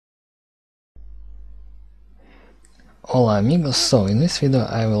Hola amigos, so in this video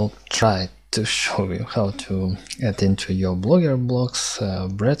I will try to show you how to add into your Blogger blogs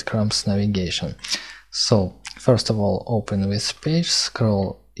Breadcrumbs Navigation. So first of all, open this page,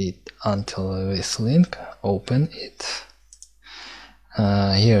 scroll it until this link, open it.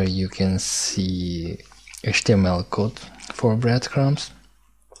 Here you can see HTML code for breadcrumbs.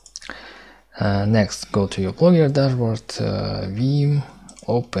 Next, go to your Blogger dashboard, Vim,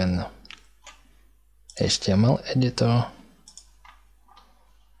 open HTML editor.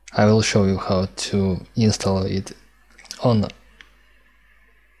 I will show you how to install it on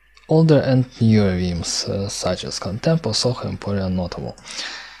older and newer Vims such as Contempo, Soho, M4U, and Notable.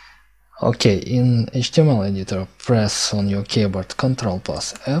 Okay, in HTML editor, press on your keyboard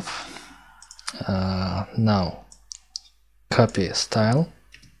Ctrl+F. Now copy style,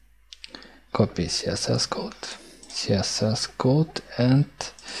 copy CSS code, and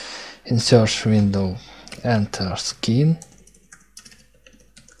in search window enter skin.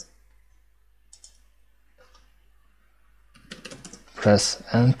 Press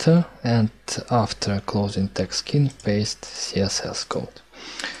enter, and after closing text skin, paste CSS code.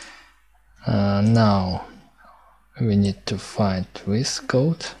 Now we need to find this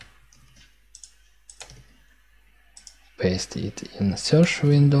code, paste it in search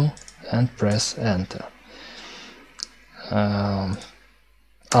window and press enter.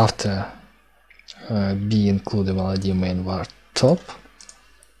 After be includable ID main var top,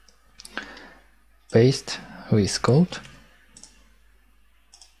 paste this code.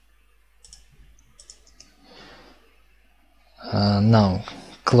 Now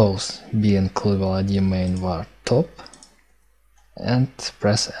close be includable ID main var top and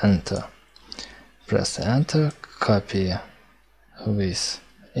press enter. Press enter, copy this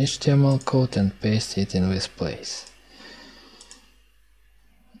HTML code and paste it in this place.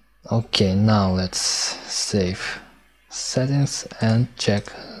 Okay, now let's save settings and check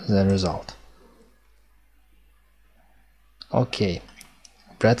the result. Okay,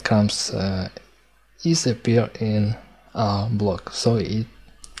 breadcrumbs is appear in our blog, so it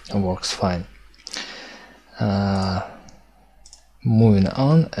works fine. Moving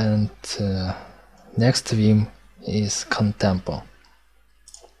on, and next Vim is Contempo.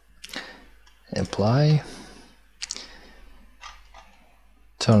 Apply,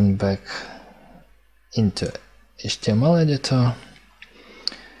 turn back into HTML editor,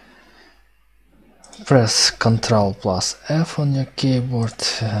 press Ctrl+F on your keyboard.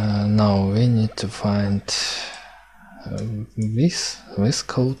 Now we need to find this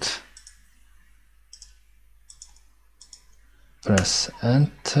code. Press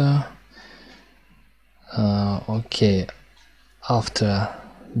enter. Okay, after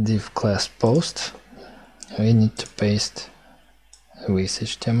div class post we need to paste this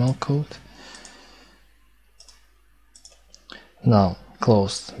HTML code. Now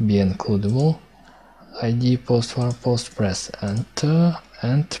close be includable ID post var post, press enter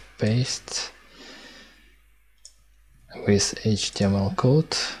and paste with HTML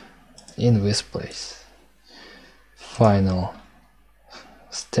code in this place. Final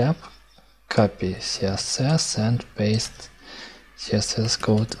step, copy CSS and paste CSS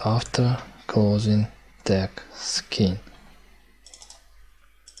code after closing tag skin.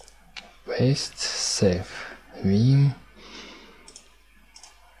 Paste, save Vim,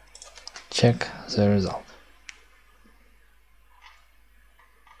 check the result.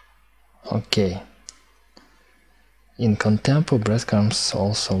 Okay. In Contempo, breadcrumbs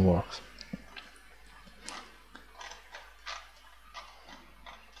also works.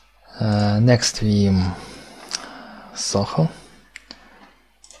 Next Vim, Soho.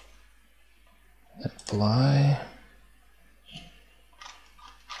 Apply.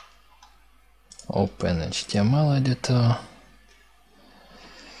 Open HTML editor.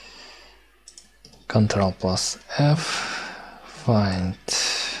 Ctrl+F. Find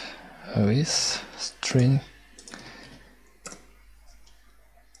this string.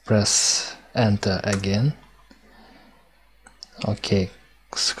 Press enter again. Okay,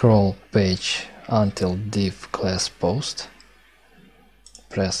 scroll page until div class post.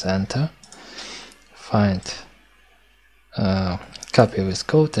 Press enter. Find, copy this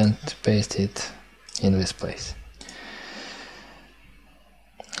code and paste it in this place.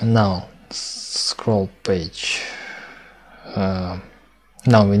 Now scroll page.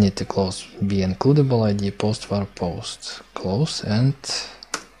 Now we need to close be includable ID post var post. Close and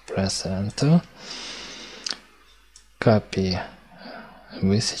press enter. Copy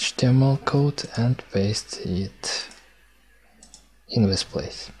this HTML code and paste it in this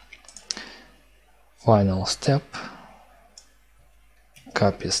place. Final step,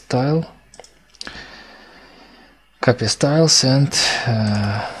 copy style, copy styles and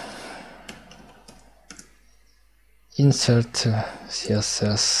insert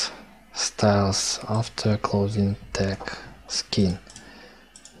CSS styles after closing tag skin.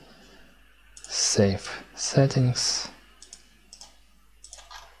 Save settings.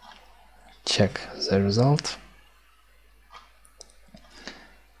 Check the result.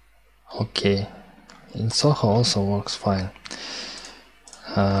 Okay, in Soho also works fine.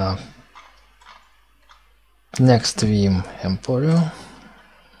 Next theme, M4U.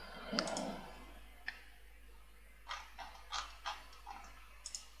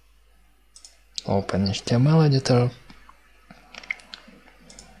 Open HTML editor.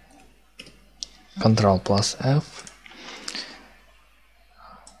 Ctrl+F.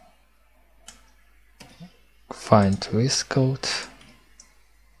 Find this code.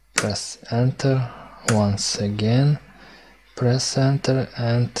 Press enter. Once again, press enter,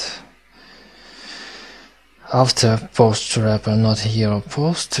 and after post wrapper not hero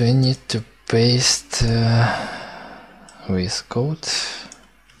post, we need to paste this code.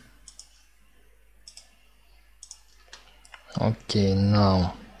 Okay,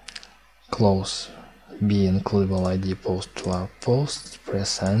 now close be includable ID post to our post,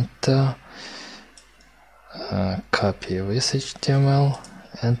 press enter, copy this HTML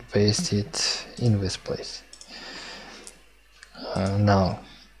and paste it in this place. Now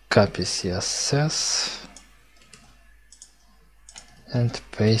copy CSS and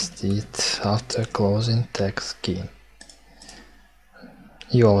paste it after closing tag skin.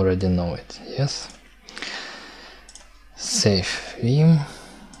 You already know it, yes? Save theme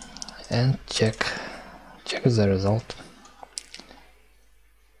and check the result.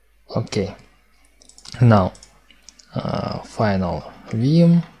 Okay, now final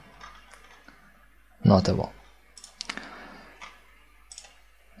theme notable.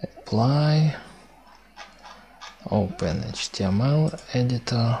 Apply, open HTML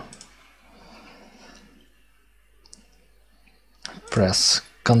editor, press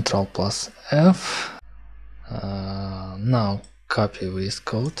Ctrl+F. Now copy this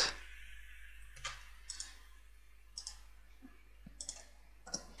code,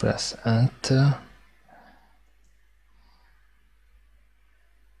 press enter,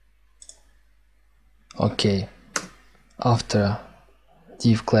 okay. After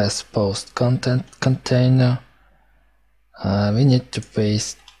div class post content container, we need to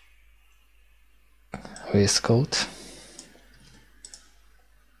paste this code.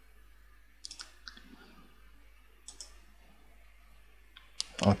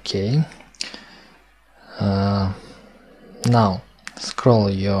 Okay. Now scroll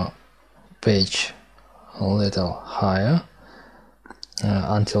your page a little higher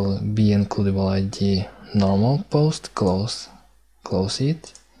until be includable ID normal post, close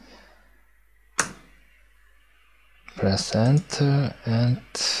it, press enter and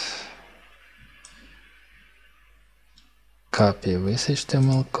copy this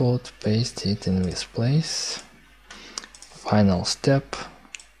HTML code, paste it in this place. Final step,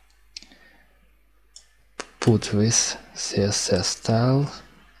 put this CSS style,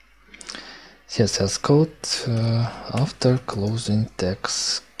 CSS code after closing tag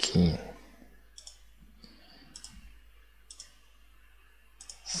skin.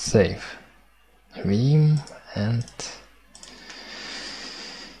 Save theme and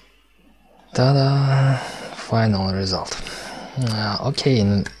tada! Final result. Okay,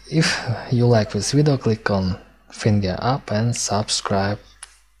 and if you like this video, click on finger up and subscribe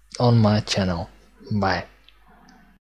on my channel. Bye.